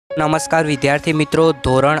नमस्कार विद्यार्थी मित्रों,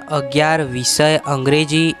 धोरण 11 विषय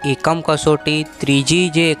अंग्रेजी एकम कसोटी त्रीजी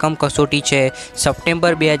जे एकम कसोटी है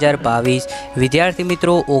सप्टेम्बर 2022। विद्यार्थी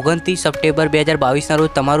मित्रों 29 सप्टेम्बर 2022 रोज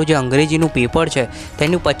तमारू जो अंग्रेजीનું पेपर है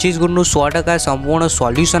तेनु 25 गुणનું 100% संपूर्ण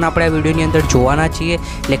सोल्यूशन આપણે આ વિડિયોની અંદર જોવાના છીએ।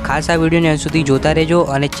 એટલે ખાસ આ વિડિયોને અંત સુધી જોતા રહેજો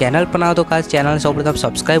અને ચેનલ પર ના તો ખાસ ચેનલ સૌપ્રથમ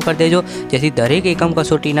સબસ્ક્રાઇબ કરી દેજો, જેથી દરેક એકમ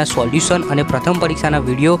કસોટીના સોલ્યુશન અને પ્રથમ પરીક્ષાના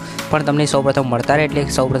વિડિયો પણ તમને સૌપ્રથમ મળતા રહે। એટલે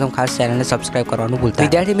સૌપ્રથમ ખાસ ચેનલને સબસ્ક્રાઇબ કરવાનું ભૂલતા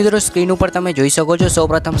વિદ્યાર્થી मित्रों स्क्रीन पर तमे જોઈ શકો છો।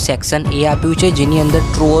 સૌપ્રથમ સેક્શન ए આપ્યું છે જેની અંદર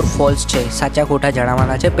ટ્રુ ઓર ફોલ્સ છે, સાચા ખોટા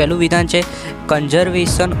જણાવવાના છે। પહેલું વિધાન છે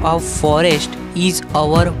conservation of forest is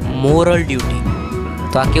our moral duty.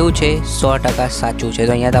 તો આ કેવું છે? 100% સાચું છે।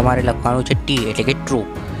 તો અહીંયા તમારે લખવાનું છે ટી એટલે કે ટ્રુ।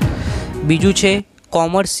 બીજું છે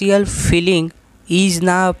કોમર્શિયલ ફિલિંગ ઇઝ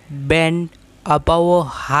ના band above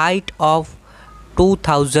height of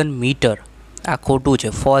 2000 metre. આ ખોટું છે,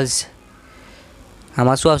 ફોલ્સ।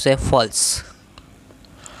 આમાં શું આવશે? ફોલ્સ।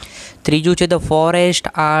 ત્રીજું છે the forest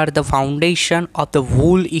are the foundation of the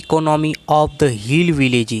wool economy of the hill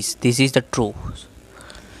villages. This is the true.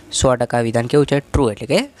 100% વિધાન કેવું છે? ટ્રુ એટલે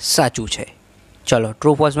કે સાચું છે। ચલો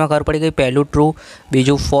ટ્રુ ફોલ્સમાં ખબર પડી ગઈ। પહેલું ટ્રુ,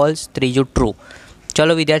 બીજું ફોલ્સ, ત્રીજું ટ્રુ।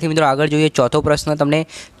 ચલો વિદ્યાર્થી મિત્રો આગળ જોઈએ। ચોથો પ્રશ્ન તમને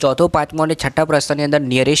ચોથો, પાંચમો અને છઠ્ઠા પ્રશ્નની અંદર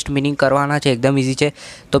નિયરેસ્ટ મિનિંગ કરવાના છે। એકદમ ઇઝી છે।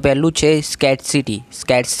 તો પહેલું છે સ્કેર્સિટી।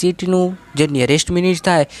 સ્કેર્સિટીનું જે નિયરેસ્ટ મિનિંગ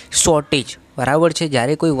થાય શોર્ટેજ, બરાબર છે।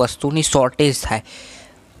 જ્યારે કોઈ વસ્તુની શોર્ટેજ થાય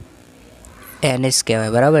એને જ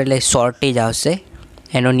કહેવાય, બરાબર। એટલે શોર્ટેજ આવશે,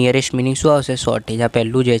 એનો નિયરેસ્ટ મિનિંગ શું આવશે? શોર્ટેજ। આ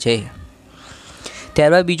પહેલું જે છે।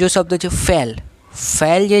 ત્યારબાદ બીજો શબ્દ છે ફેલ।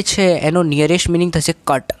 ફેલ જે છે એનો નિયરેસ્ટ મિનિંગ થશે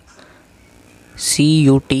કટ,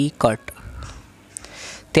 CUT કટ।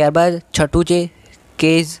 ત્યારબાદ છઠ્ઠું છે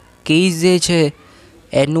કેઝ। કેઝ જે છે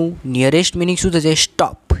એનું નિયરેસ્ટ મિનિંગ શું થશે?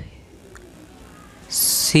 સ્ટોપ,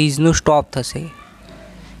 સીઝનું સ્ટોપ થશે।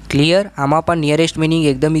 ક્લિયર? આમાં પણ નિયરેસ્ટ મિનિંગ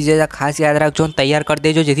એકદમ ઇઝી છે, ખાસ યાદ રાખજો અને તૈયાર કરી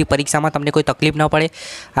દેજો જેથી પરીક્ષામાં તમને કોઈ તકલીફ ન પડે।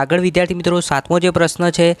 આગળ વિદ્યાર્થી મિત્રો સાતમો જે પ્રશ્ન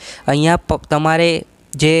છે અહીંયા તમારે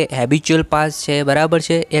જે હેબિચ્યુઅલ પાસ છે, બરાબર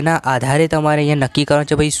છે, એના આધારે તમારે અહીંયા નક્કી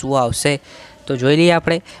કરવાનું છે ભાઈ શું આવશે। તો જોઈ લઈએ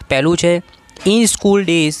આપણે। પહેલું છે in school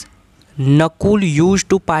days Nakul use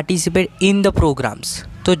to participate in the programs.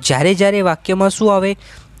 તો જ્યારે વાક્યમાં શું આવે?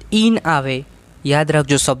 ઇન આવે। યાદ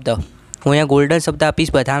રાખજો શબ્દ, હું અહીંયા ગોલ્ડન શબ્દ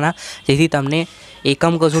આપીશ બધાના, જેથી તમને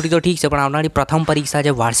એકમ કસોટી તો ઠીક છે પણ આવનારી પ્રથમ પરીક્ષા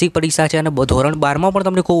છે, વાર્ષિક પરીક્ષા છે અને ધોરણ 12માં પણ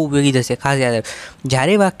તમને ખૂબ ઉપયોગી થશે। ખાસ યાદ રાખજો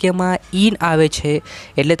જ્યારે વાક્યમાં ઇન આવે છે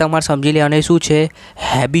એટલે તમારે સમજી લેવાનું શું છે?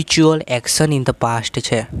 Habitual action in the past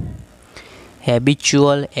છે।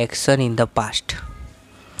 Habitual action in the past,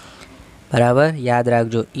 બરાબર? યાદ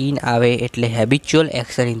રાખજો ઇન આવે એટલે habitual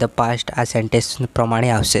action in the past આ સેન્ટેન્સ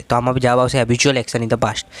પ્રમાણે આવશે। તો આમાં જવાબ આવશે habitual action in the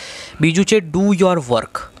past. બીજું છે ડુ યોર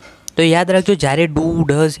વર્ક। તો યાદ રાખજો જ્યારે ડુ,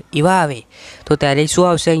 ડઝ એવા આવે તો ત્યારે શું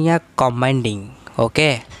આવશે? અહીંયા કમેન્ડિંગ। ઓકે,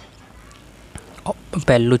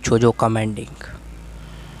 પહેલું જ જો કમેન્ડિંગ।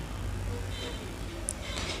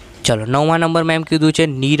 ચલો 9મા નંબરમાં એમ કીધું છે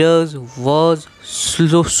Neeraj was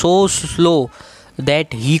so slow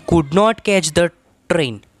that he could not catch the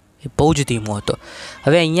train. એ બહુ જ ધીમો હતો।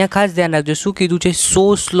 હવે અહીંયા ખાસ ધ્યાન રાખજો શું કીધું છે? સો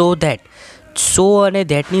સ્લો ધેટ। સો અને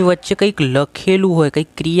ધેટની વચ્ચે કંઈક લખેલું હોય, કંઈક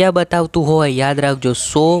ક્રિયા બતાવતું હોય। યાદ રાખજો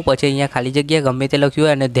સો પછી અહીંયા ખાલી જગ્યા ગમે તે લખ્યું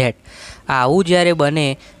હોય અને ધેટ। આવું જ્યારે બને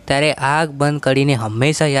ત્યારે આંખ બંધ કરીને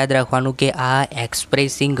હંમેશા યાદ રાખવાનું કે આ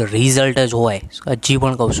એક્સપ્રેસિંગ રિઝલ્ટ જ હોય। હજી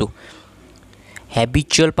પણ કહું છું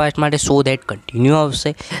હેબિચ્યુઅલ પાસ્ટ માટે સો ધેટ કન્ટિન્યુ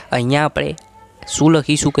આવશે। અહીંયા આપણે શું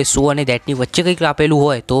લખીશું કે સો અને ધેટની વચ્ચે કંઈક આપેલું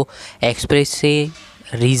હોય તો એક્સપ્રેસિંગ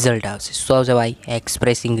રિઝલ્ટ આવશે। શું આવશે ભાઈ?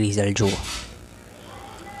 Expressing result. જુઓ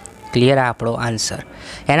ક્લિયર? આપણો આન્સર।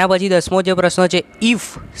 એના પછી 10મો જે પ્રશ્ન છે if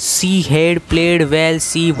she had played well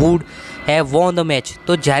she would have won the match.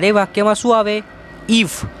 તો જ્યારે વાક્યમાં શું આવે?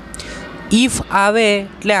 ઇફ। ઇફ આવે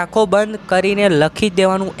એટલે આંખો બંધ કરીને લખી જ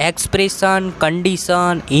દેવાનું expression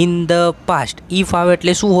condition in the past. If આવે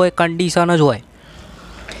એટલે શું હોય? કન્ડિશન જ હોય।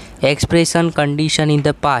 Expression condition in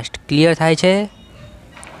the past. Clear થાય છે?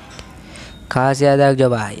 ખાસ યાદ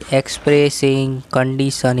રાખજો ભાઈ, expressing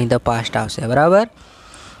condition in the past આવશે, બરાબર?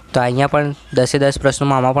 તો અહીંયા પણ 10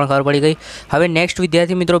 પ્રશ્નોમાં આમાં પણ ખબર પડી ગઈ। હવે નેક્સ્ટ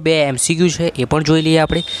વિદ્યાર્થી મિત્રો 2 MCQ છે, એ પણ જોઈ લઈએ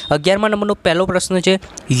આપણે। 11મા નંબરનો પહેલો પ્રશ્ન છે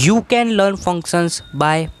you can learn functions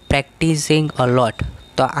by practising અ લોટ।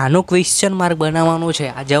 તો આનો ક્વેશ્ચન માર્ક બનાવવાનો છે।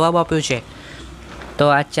 આ જવાબ આપ્યો છે તો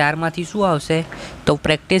આ ચારમાંથી શું આવશે? તો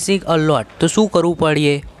પ્રેક્ટિસિંગ અ લોટ। તો શું કરવું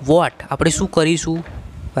પડે? વોટ આપણે શું કરીશું,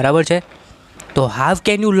 બરાબર છે? તો how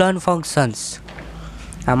can you learn functions?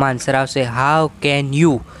 આમાં આન્સર આવશે હાઉ કેન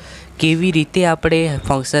યુ। કેવી રીતે આપણે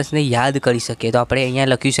ફંક્શન્સને યાદ કરી શકીએ? તો આપણે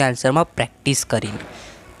અહીંયા લખ્યું છે આન્સરમાં પ્રેક્ટિસ કરીને।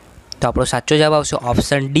 તો આપણો સાચો જવાબ આવશે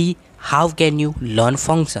option D, how can you learn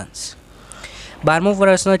functions. 12મો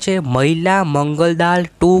પ્રશ્ન છે મહિલા મંગલદાલ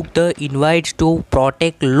took the invites to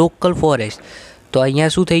protect local forest. તો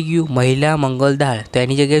અહીંયા શું થઈ ગયું? મહિલા મંગલદાળ, તો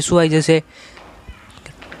એની જગ્યાએ શું આવી જશે?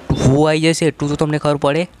 વુ આવી જશે. એટલું તો તમને ખબર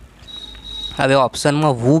પડે. હવે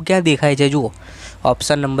ઓપ્શનમાં વુ ક્યાં દેખાય છે? જુઓ,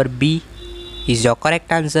 option number B is your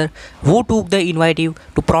correct answer. વુ took the ઇન્વાઇટિવ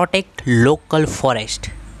to protect local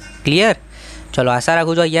forest. Clear? ચલો, આશા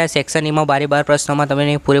રાખું છું અહીંયા સેક્શન એમાં 12 પ્રશ્નોમાં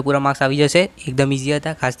તમને પૂરેપૂરા માર્ક્સ આવી જશે. એકદમ ઇઝી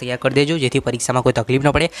હતા, ખાસ તૈયાર કરી દેજો જેથી પરીક્ષામાં કોઈ તકલીફ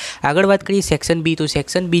ન પડે. આગળ વાત કરીએ સેક્શન બી. તો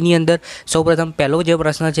સેક્શન બીની અંદર સૌપ્રથમ પહેલો જે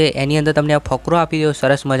પ્રશ્ન છે એની અંદર તમને આ ફકરો આપી દો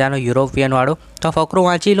સરસ મજાનો યુરોપિયનવાળો. તો આ ફકરો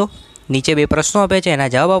વાંચી લો. નીચે 2 પ્રશ્નો આપે છે, એના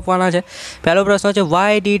જવાબ આપવાના છે. પહેલો પ્રશ્ન છે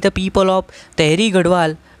why did the people of Tehri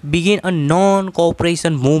Garhwal begin a non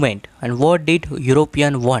cooperation movement and what did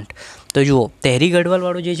European want. તો જુઓ, તહેરી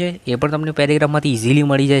ગઢવાલવાળું જે છે એ પણ તમને પેરેગ્રાફમાંથી ઇઝીલી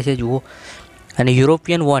મળી જાય છે. જુઓ, અને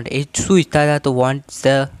યુરોપિયન વોન્ટ એ શું ઈચ્છતા હતા? તો વોન્ટ્સ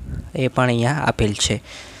એ પણ અહીંયા આપેલ છે.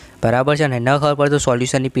 બરાબર છે ને? ન ખબર પડે તો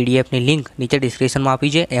સોલ્યુશનની પીડીએફની લિંક નીચે ડિસ્ક્રિપ્શનમાં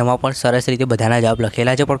આપી છે, એમાં પણ સરસ રીતે બધાના જવાબ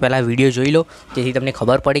લખેલા છે. પણ પહેલાં વિડીયો જોઈ લો જેથી તમને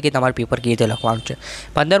ખબર પડે કે તમારું પેપર કેવી રીતે લખવાનું છે.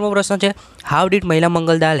 15મો પ્રશ્ન છે હાઉ ડીડ મહિલા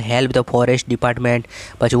મંગલદાલ હેલ્પ ધ ફોરેસ્ટ ડિપાર્ટમેન્ટ.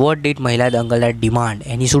 પછી વોટ ડીડ મહિલા મંગલદાલ ડિમાન્ડ,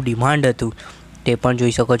 એની શું ડિમાન્ડ હતું તે પણ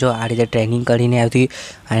જોઈ શકો છો. આ રીતે ટ્રેનિંગ કરીને આવતી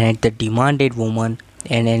અને ધ ડિમાન્ડેડ વુમન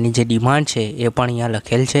અને એની જે ડિમાન્ડ છે એ પણ અહીંયા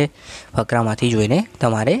લખેલ છે. ફકરામાંથી જોઈને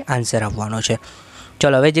તમારે આન્સર આપવાનો છે.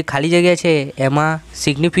 ચલો, હવે જે ખાલી જગ્યા છે એમાં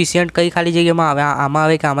સિગ્નિફિશન્ટ કઈ ખાલી જગ્યામાં આવે? આમાં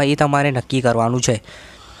આવે કે આમાં, એ તમારે નક્કી કરવાનું છે.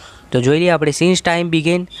 તો જોઈ લઈએ આપણે. Since time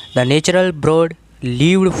began the natural broad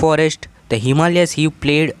લીવ્ડ forest the Himalayas હીવ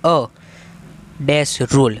played a dash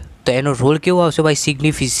role. તો એનો રોલ કેવો આવશે ભાઈ?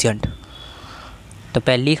 સિગ્નિફિશન્ટ. તો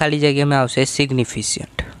પહેલી ખાલી જગ્યામાં આવશે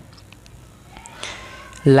સિગ્નિફિશન્ટ.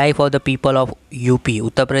 Life of the people of UP,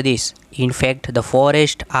 Uttar Pradesh. In fact, the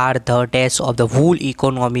forest are the dash of the whole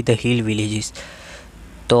economy, the hill villages.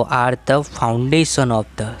 તો are the foundation of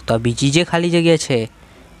the. તો બીજી જે ખાલી જગ્યા છે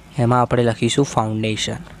એમાં આપણે લખીશું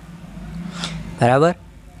ફાઉન્ડેશન. બરાબર?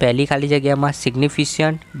 પહેલી ખાલી જગ્યામાં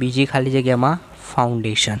સિગ્નિફિશન્ટ, બીજી ખાલી જગ્યામાં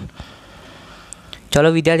ફાઉન્ડેશન. ચલો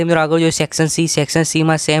વિદ્યાર્થી મિત્રો, આગળ જોઈએ સેક્શન સી. સેક્શન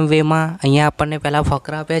સીમાં સેમ વેમાં અહીંયા આપણને પહેલાં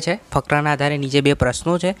ફકરા આપ્યા છે. ફકરાના આધારે નીચે 2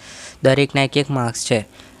 પ્રશ્નો છે, દરેકના 1 માર્ક્સ છે.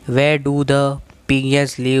 વેર ડુ ધ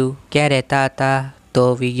પિગિયન્સ લીવ, ક્યાં રહેતા હતા? તો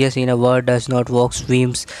પિગિયન્સ in a word does not walk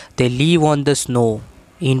સ્વિમ્સ they leave on the snow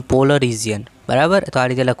in polar region. બરાબર? તો આ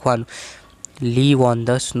રીતે લખવાનું, leave on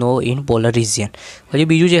the snow in polar region. પછી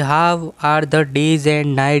બીજું છે how are the days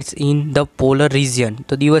and nights in the polar region.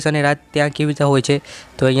 તો દિવસ અને રાત ત્યાં કેવી રીતે હોય છે?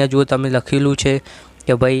 તો અહીંયા જુઓ તમે લખેલું છે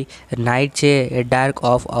કે ભાઈ નાઇટ છે એ ડાર્ક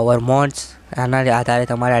ઓફ અવર મોન્ટ્સ. આના આધારે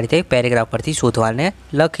તમારે આ રીતે પેરેગ્રાફ પરથી શોધવાને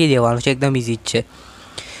લખી દેવાનું છે. એકદમ ઇઝી જ છે.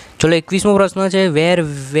 ચલો, 21મો પ્રશ્ન છે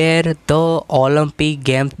વેર the Olympic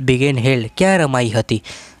games began held. ક્યાં રમાઈ હતી?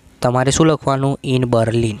 તમારે શું લખવાનું? In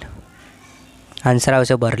Berlin. આન્સર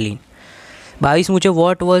આવશે બર્લિન. 22મું છે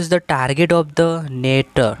what was the target of the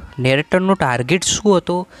નેરેટરનો target શું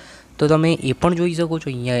હતો? તો તમે એ પણ જોઈ શકો છો.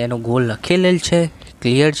 અહીંયા એનો ગોલ લખેલેલ છે.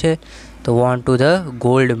 ક્લિયર છે? તો want to the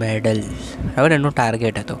gold medal. બરાબર? એનો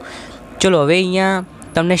ટાર્ગેટ હતો. ચલો, હવે અહીંયા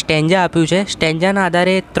તમને સ્ટેન્જા આપ્યું છે. સ્ટેન્જાના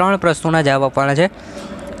આધારે 3 પ્રશ્નોના જવાબ આપવાના છે.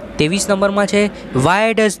 23 નંબરમાં છે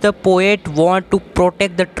why does the poet want to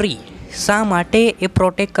protect the tree. શા માટે એ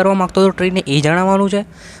પ્રોટેક્ટ કરવા માગતો હતો ટ્રીને એ જણાવવાનું છે.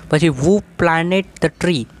 પછી વુ પ્લાનેટ ધ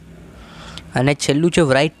ટ્રી. અને છેલ્લું છે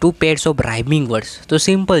right 2 pairs of rhyming words. તો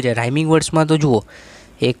સિમ્પલ છે. રાઇમિંગ વર્ડ્સમાં તો જુઓ,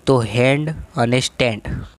 એક તો હેન્ડ અને સ્ટેન્ડ.